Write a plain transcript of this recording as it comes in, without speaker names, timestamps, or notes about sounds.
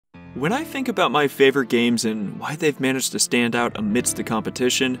When I think about my favorite games and why they've managed to stand out amidst the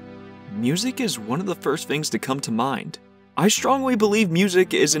competition, music is one of the first things to come to mind. I strongly believe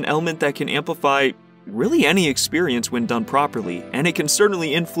music is an element that can amplify really any experience when done properly, and it can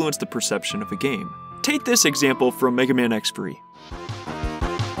certainly influence the perception of a game. Take this example from Mega Man X3.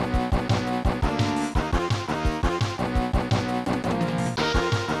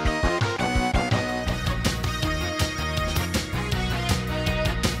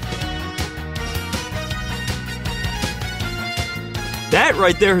 That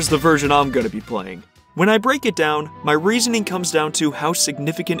right there is the version I'm gonna be playing. When I break it down, my reasoning comes down to how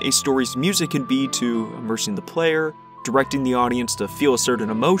significant a story's music can be to immersing the player, directing the audience to feel a certain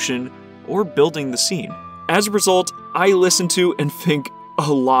emotion, or building the scene. As a result, I listen to and think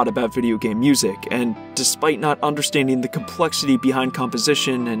a lot about video game music, and despite not understanding the complexity behind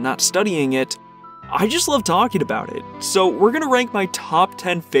composition and not studying it, I just love talking about it. So we're gonna rank my top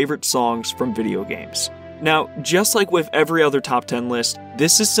 10 favorite songs from video games. Now, just like with every other top 10 list,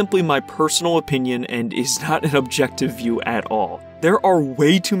 this is simply my personal opinion and is not an objective view at all. There are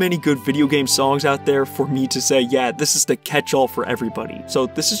way too many good video game songs out there for me to say, yeah, this is the catch-all for everybody. So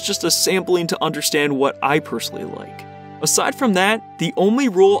this is just a sampling to understand what I personally like. Aside from that, the only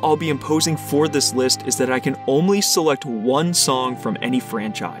rule I'll be imposing for this list is that I can only select one song from any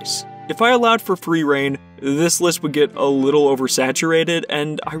franchise. If I allowed for free reign, this list would get a little oversaturated,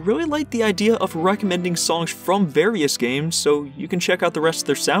 and I really like the idea of recommending songs from various games so you can check out the rest of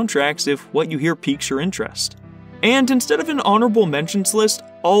their soundtracks if what you hear piques your interest. And instead of an honorable mentions list,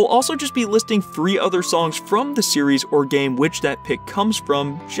 I'll also just be listing 3 other songs from the series or game which that pick comes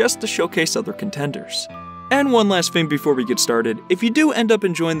from, just to showcase other contenders. And one last thing before we get started, if you do end up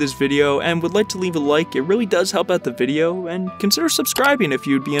enjoying this video and would like to leave a like, it really does help out the video, and consider subscribing if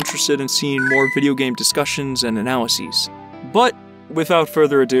you'd be interested in seeing more video game discussions and analyses. But, without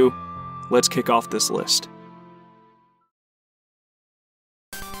further ado, let's kick off this list.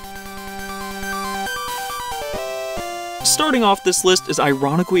 Starting off this list is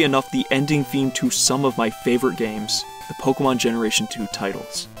ironically enough the ending theme to some of my favorite games, the Pokemon Generation 2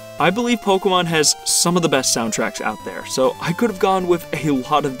 titles. I believe Pokemon has some of the best soundtracks out there, so I could have gone with a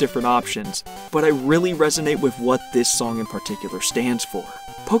lot of different options, but I really resonate with what this song in particular stands for.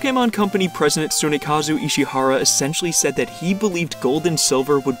 Pokemon Company President Tsunekazu Ishihara essentially said that he believed Gold and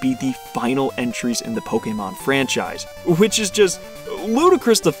Silver would be the final entries in the Pokemon franchise, which is just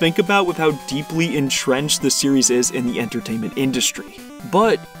ludicrous to think about with how deeply entrenched the series is in the entertainment industry.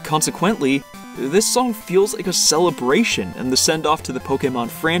 But, consequently, this song feels like a celebration and the send-off to the Pokemon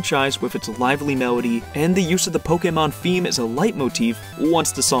franchise with its lively melody and the use of the Pokemon theme as a leitmotif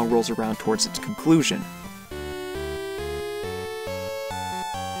once the song rolls around towards its conclusion.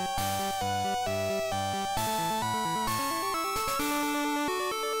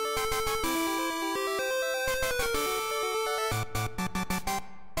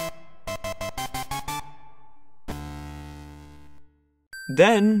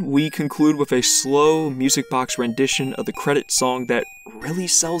 Then, we conclude with a slow music box rendition of the credits song that really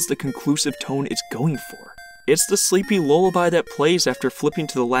sells the conclusive tone it's going for. It's the sleepy lullaby that plays after flipping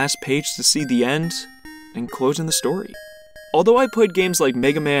to the last page to see the end, and closing the story. Although I played games like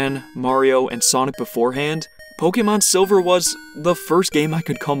Mega Man, Mario, and Sonic beforehand, Pokemon Silver was the first game I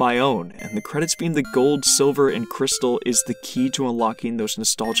could call my own, and the credits being the gold, silver, and crystal is the key to unlocking those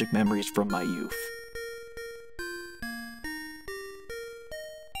nostalgic memories from my youth.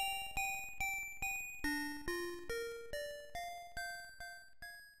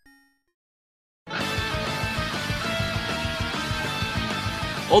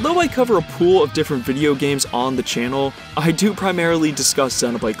 Although I cover a pool of different video games on the channel, I do primarily discuss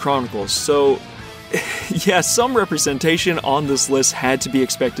Xenoblade Chronicles, so yeah, some representation on this list had to be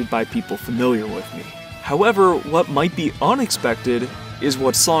expected by people familiar with me. However, what might be unexpected is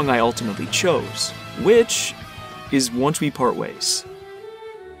what song I ultimately chose, which is Once We Part Ways.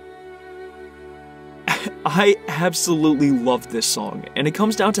 I absolutely love this song, and it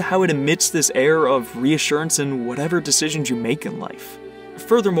comes down to how it emits this air of reassurance in whatever decisions you make in life.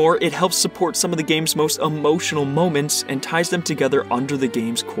 Furthermore, it helps support some of the game's most emotional moments and ties them together under the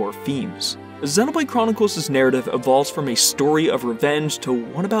game's core themes. Xenoblade Chronicles' narrative evolves from a story of revenge to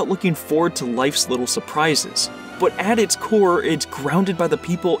one about looking forward to life's little surprises, but at its core, it's grounded by the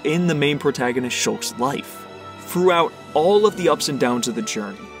people in the main protagonist Shulk's life. Throughout all of the ups and downs of the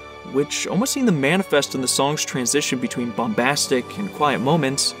journey, which almost seem to manifest in the song's transition between bombastic and quiet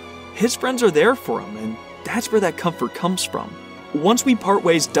moments, his friends are there for him, and that's where that comfort comes from. Once We Part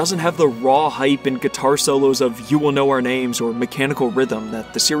Ways doesn't have the raw hype and guitar solos of You Will Know Our Names or mechanical rhythm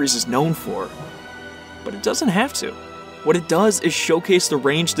that the series is known for, but it doesn't have to. What it does is showcase the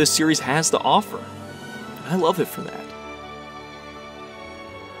range this series has to offer. I love it for that.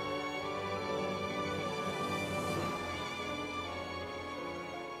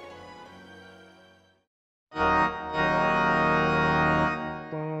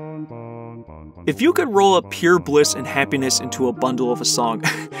 If you could roll up pure bliss and happiness into a bundle of a song,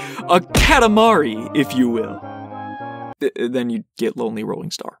 a katamari, if you will, then you'd get Lonely Rolling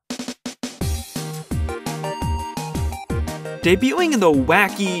Star. Debuting in the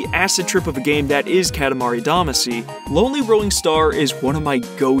wacky acid trip of a game that is Katamari Damacy, Lonely Rolling Star is one of my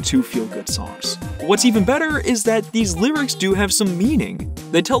go-to feel-good songs. What's even better is that these lyrics do have some meaning.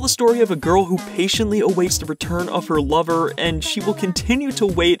 They tell the story of a girl who patiently awaits the return of her lover, and she will continue to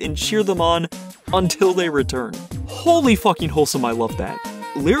wait and cheer them on until they return. Holy fucking wholesome, I love that.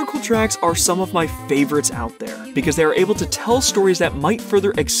 Lyrical tracks are some of my favorites out there, because they are able to tell stories that might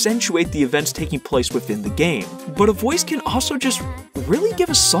further accentuate the events taking place within the game. But a voice can also just really give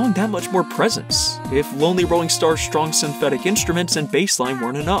a song that much more presence, if Lonely Rolling Star's strong synthetic instruments and bass line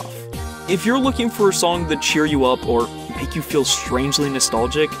weren't enough. If you're looking for a song that cheer you up or make you feel strangely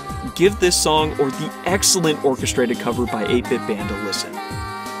nostalgic, give this song or the excellent orchestrated cover by 8-Bit Band a listen.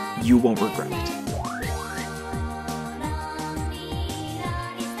 You won't regret it.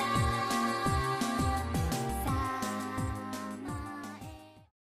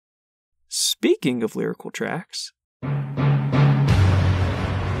 Speaking of lyrical tracks,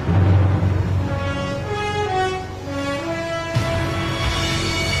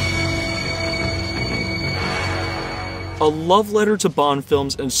 a love letter to Bond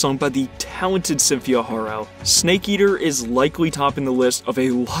films and sung by the talented Cynthia Harrell, Snake Eater is likely topping the list of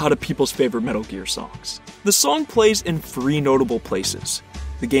a lot of people's favorite Metal Gear songs. The song plays in 3 notable places: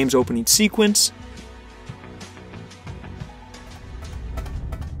 the game's opening sequence,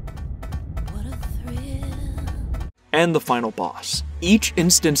 and the final boss. Each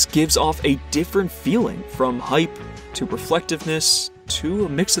instance gives off a different feeling, from hype to reflectiveness to a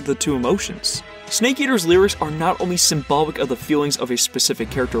mix of the two emotions. Snake Eater's lyrics are not only symbolic of the feelings of a specific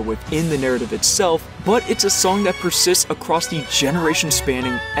character within the narrative itself, but it's a song that persists across the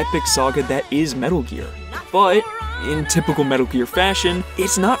generation-spanning epic saga that is Metal Gear. But, in typical Metal Gear fashion,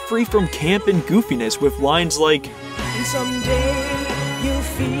 it's not free from camp and goofiness with lines like, "And someday you'll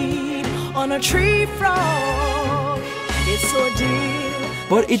feed on a tree frog. It's ordeal."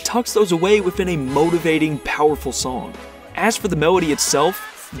 But it tucks those away within a motivating, powerful song. As for the melody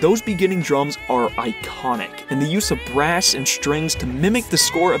itself, those beginning drums are iconic, and the use of brass and strings to mimic the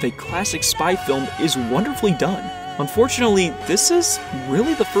score of a classic spy film is wonderfully done. Unfortunately, this is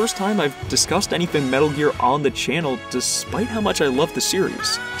really the first time I've discussed anything Metal Gear on the channel, despite how much I love the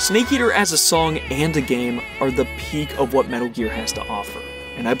series. Snake Eater as a song and a game are the peak of what Metal Gear has to offer,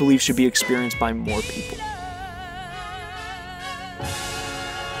 and I believe should be experienced by more people.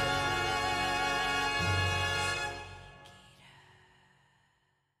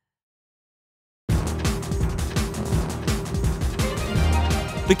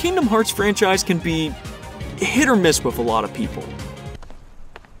 The Kingdom Hearts franchise can be hit or miss with a lot of people.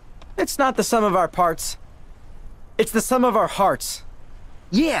 It's not the sum of our parts. It's the sum of our hearts.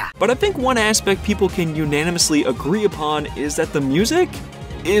 Yeah! But I think one aspect people can unanimously agree upon is that the music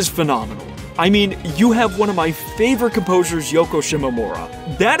is phenomenal. I mean, you have one of my favorite composers, Yoko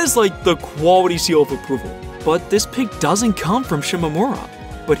Shimomura. That is like the quality seal of approval. But this pick doesn't come from Shimomura,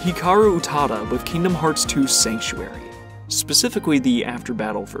 but Hikaru Utada with Kingdom Hearts 2 Sanctuary. Specifically the After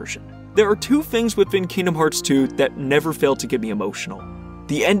Battle version. There are 2 things within Kingdom Hearts 2 that never fail to get me emotional.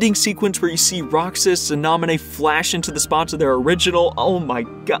 The ending sequence where you see Roxas and Naminé flash into the spots of their original, oh my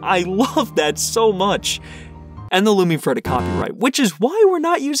god, I love that so much. And the looming threat of copyright, which is why we're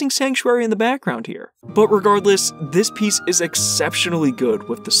not using Sanctuary in the background here. But regardless, this piece is exceptionally good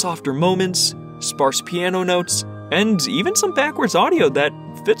with the softer moments, sparse piano notes, and even some backwards audio that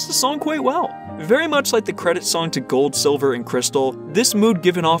fits the song quite well. Very much like the credit song to Gold, Silver, and Crystal, this mood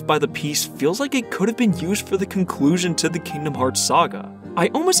given off by the piece feels like it could have been used for the conclusion to the Kingdom Hearts saga. I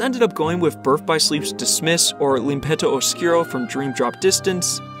almost ended up going with Birth by Sleep's Dismiss or L'Impeto Oscuro from Dream Drop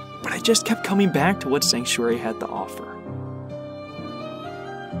Distance, but I just kept coming back to what Sanctuary had to offer.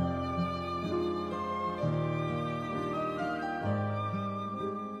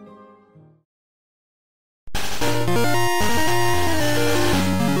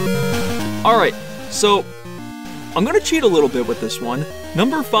 Alright, so I'm gonna cheat a little bit with this one.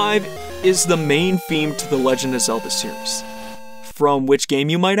 Number 5 is the main theme to the Legend of Zelda series. From which game,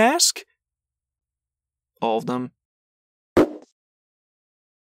 you might ask? All of them.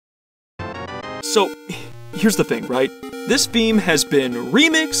 So, here's the thing, right? This theme has been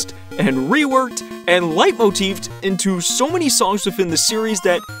remixed and reworked and leitmotifed into so many songs within the series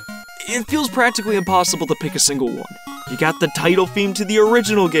that it feels practically impossible to pick a single one. You got the title theme to the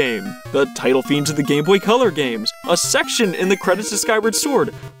original game, the title theme to the Game Boy Color games, a section in the credits to Skyward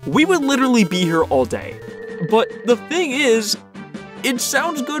Sword. We would literally be here all day. But the thing is, it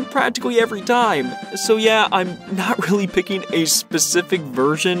sounds good practically every time. So yeah, I'm not really picking a specific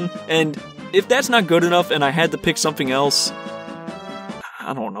version, and if that's not good enough and I had to pick something else,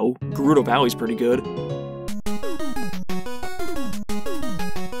 I don't know, Gerudo Valley's pretty good.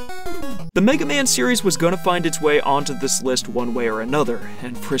 The Mega Man series was gonna find its way onto this list one way or another,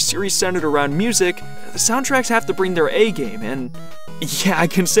 and for a series centered around music, the soundtracks have to bring their A game, and yeah, I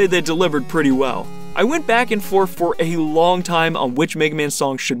can say they delivered pretty well. I went back and forth for a long time on which Mega Man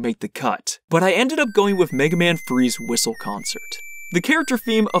song should make the cut, but I ended up going with Mega Man 3's Whistle Concert. The character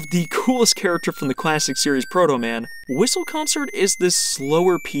theme of the coolest character from the classic series Proto Man, Whistle Concert is this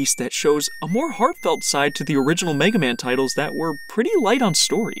slower piece that shows a more heartfelt side to the original Mega Man titles that were pretty light on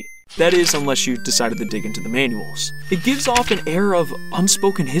story. That is, unless you decided to dig into the manuals. It gives off an air of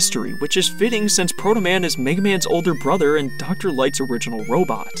unspoken history, which is fitting since Proto Man is Mega Man's older brother and Dr. Light's original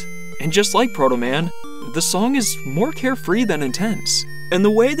robot. And just like Proto Man, the song is more carefree than intense. And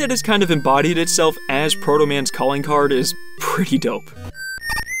the way that it's kind of embodied itself as Proto Man's calling card is pretty dope.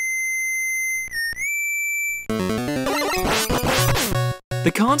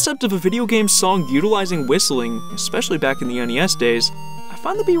 The concept of a video game song utilizing whistling, especially back in the NES days, I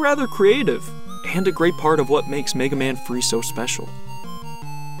find to be rather creative, and a great part of what makes Mega Man 3 so special.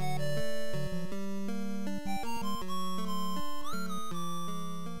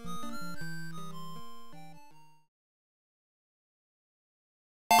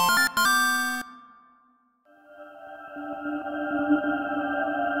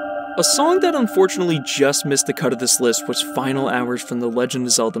 A song that unfortunately just missed the cut of this list was Final Hours from The Legend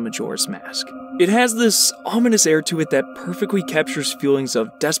of Zelda Majora's Mask. It has this ominous air to it that perfectly captures feelings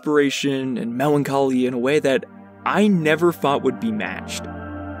of desperation and melancholy in a way that I never thought would be matched.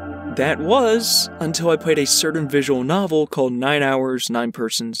 That was, until I played a certain visual novel called 9 Hours, 9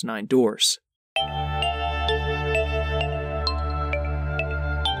 Persons, 9 Doors.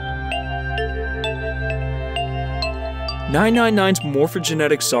 999's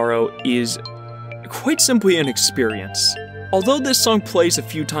Morphogenetic Sorrow is quite simply an experience. Although this song plays a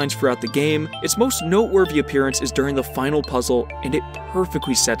few times throughout the game, its most noteworthy appearance is during the final puzzle, and it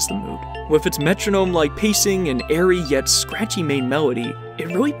perfectly sets the mood. With its metronome-like pacing and airy yet scratchy main melody, it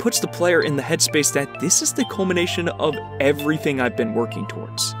really puts the player in the headspace that this is the culmination of everything I've been working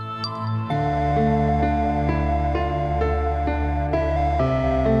towards.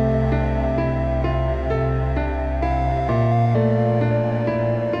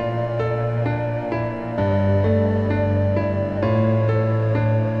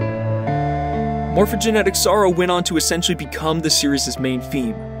 Morphogenetic Sorrow went on to essentially become the series' main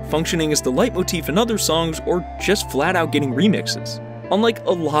theme, functioning as the leitmotif in other songs or just flat out getting remixes. Unlike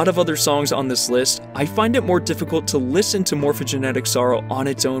a lot of other songs on this list, I find it more difficult to listen to Morphogenetic Sorrow on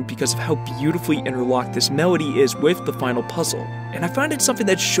its own because of how beautifully interlocked this melody is with the final puzzle, and I find it something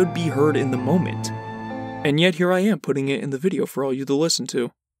that should be heard in the moment. And yet here I am putting it in the video for all you to listen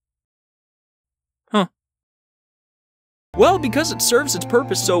to. Huh. Well, because it serves its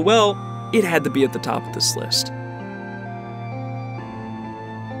purpose so well, it had to be at the top of this list.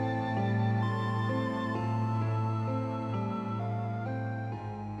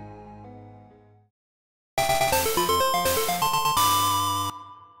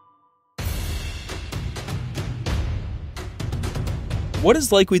 What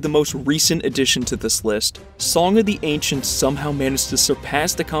is likely the most recent addition to this list, Song of the Ancients somehow managed to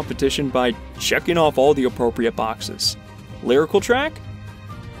surpass the competition by checking off all the appropriate boxes. Lyrical track?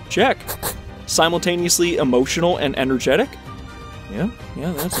 Check. Simultaneously emotional and energetic? Yeah,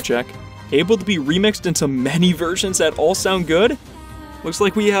 that's a check. Able to be remixed into many versions that all sound good? Looks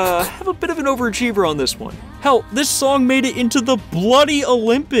like we have a bit of an overachiever on this one. Hell, this song made it into the bloody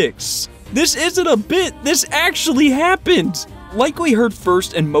Olympics! This isn't a bit, this actually happened! Likely heard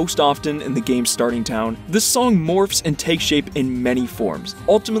first and most often in the game's starting town, this song morphs and takes shape in many forms,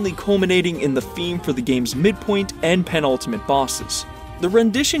 ultimately culminating in the theme for the game's midpoint and penultimate bosses. The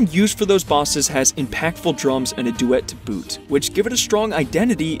rendition used for those bosses has impactful drums and a duet to boot, which give it a strong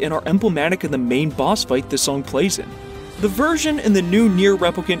identity and are emblematic of the main boss fight the song plays in. The version in the new Nier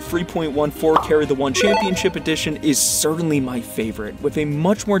Replicant 3.14 Carry the One Championship Edition is certainly my favorite, with a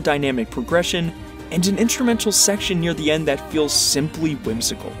much more dynamic progression and an instrumental section near the end that feels simply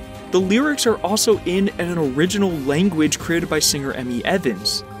whimsical. The lyrics are also in an original language created by singer Emmy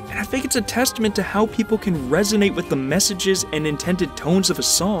Evans, and I think it's a testament to how people can resonate with the messages and intended tones of a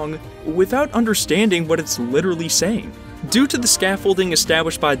song without understanding what it's literally saying. Due to the scaffolding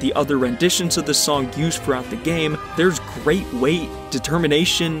established by the other renditions of the song used throughout the game, there's great weight,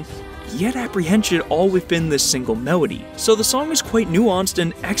 determination, yet apprehension all within this single melody, so the song is quite nuanced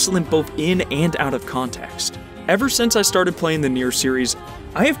and excellent both in and out of context. Ever since I started playing the Nier series,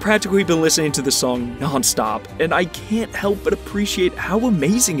 I have practically been listening to the song non-stop, and I can't help but appreciate how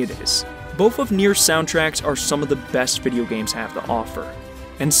amazing it is. Both of Nier's soundtracks are some of the best video games have to offer,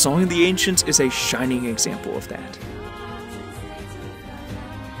 and Song of the Ancients is a shining example of that.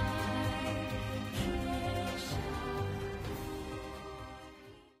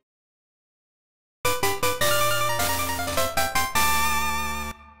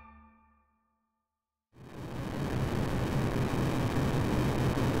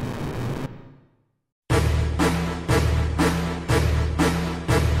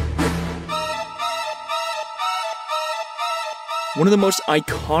 One of the most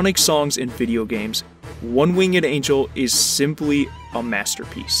iconic songs in video games, One Winged Angel is simply a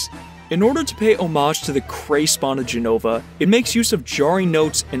masterpiece. In order to pay homage to the Cray spawn of Genova, it makes use of jarring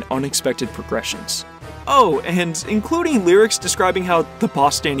notes and unexpected progressions. Oh, and including lyrics describing how the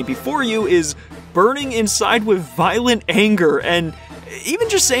boss standing before you is burning inside with violent anger, and even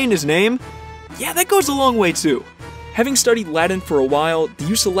just saying his name, yeah, that goes a long way too. Having studied Latin for a while, the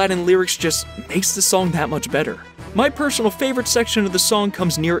use of Latin lyrics just makes the song that much better. My personal favorite section of the song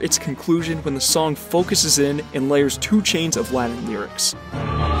comes near its conclusion when the song focuses in and layers 2 chains of Latin lyrics.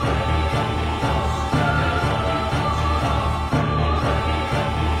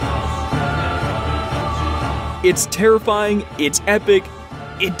 It's terrifying, it's epic,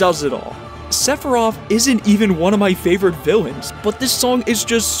 it does it all. Sephiroth isn't even one of my favorite villains, but this song is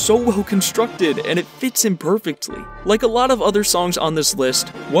just so well constructed and it fits him perfectly. Like a lot of other songs on this list,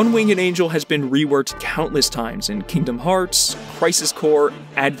 One Winged Angel has been reworked countless times in Kingdom Hearts, Crisis Core,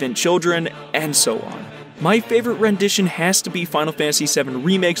 Advent Children, and so on. My favorite rendition has to be Final Fantasy VII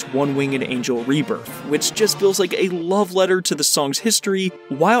Remake's One Winged Angel Rebirth, which just feels like a love letter to the song's history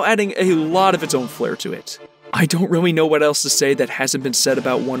while adding a lot of its own flair to it. I don't really know what else to say that hasn't been said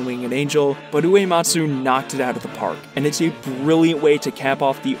about One Winged Angel, but Uematsu knocked it out of the park, and it's a brilliant way to cap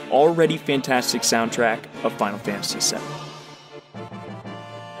off the already fantastic soundtrack of Final Fantasy VII.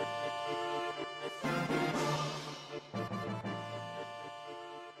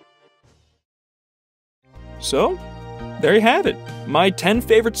 So, there you have it. My 10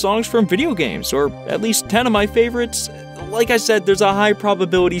 favorite songs from video games, or at least 10 of my favorites. Like I said, there's a high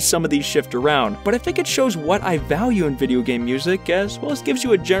probability some of these shift around, but I think it shows what I value in video game music, as well as gives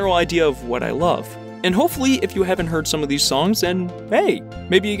you a general idea of what I love. And hopefully, if you haven't heard some of these songs, then hey,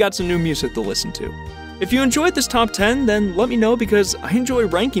 maybe you got some new music to listen to. If you enjoyed this top 10, then let me know, because I enjoy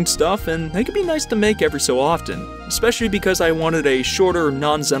ranking stuff and they can be nice to make every so often, especially because I wanted a shorter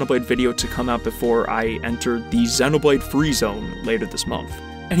non-Xenoblade video to come out before I entered the Xenoblade free zone later this month.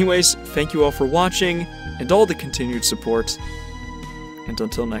 Anyways, thank you all for watching, and all the continued support, and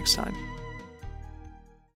until next time.